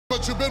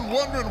But you've been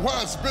wondering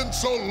why it's been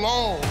so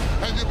long,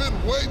 and you've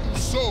been waiting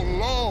so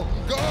long.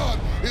 God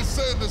is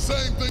saying the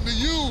same thing to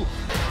you.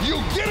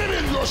 You get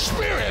it in your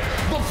spirit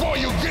before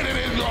you get it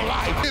in your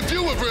life. If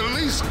you would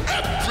release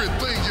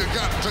everything you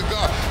got to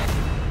God.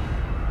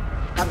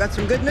 I've got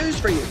some good news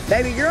for you.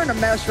 Maybe you're in a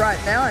mess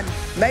right now, and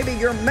maybe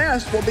your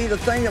mess will be the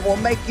thing that will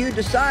make you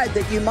decide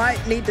that you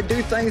might need to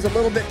do things a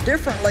little bit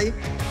differently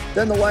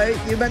than the way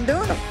you've been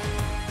doing them.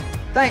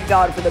 Thank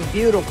God for the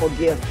beautiful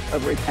gift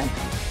of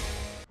repentance.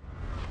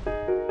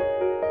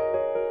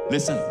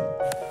 Listen,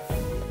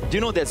 Do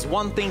you know there's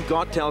one thing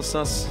God tells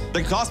us?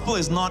 the gospel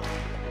is not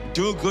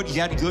do good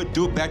yet good,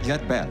 do bad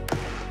yet bad.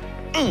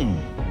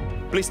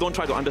 Please don't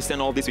try to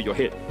understand all this with your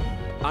head.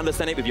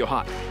 Understand it with your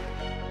heart.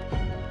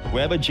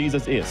 Wherever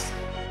Jesus is,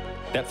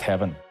 that's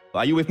heaven.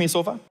 Are you with me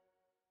so far?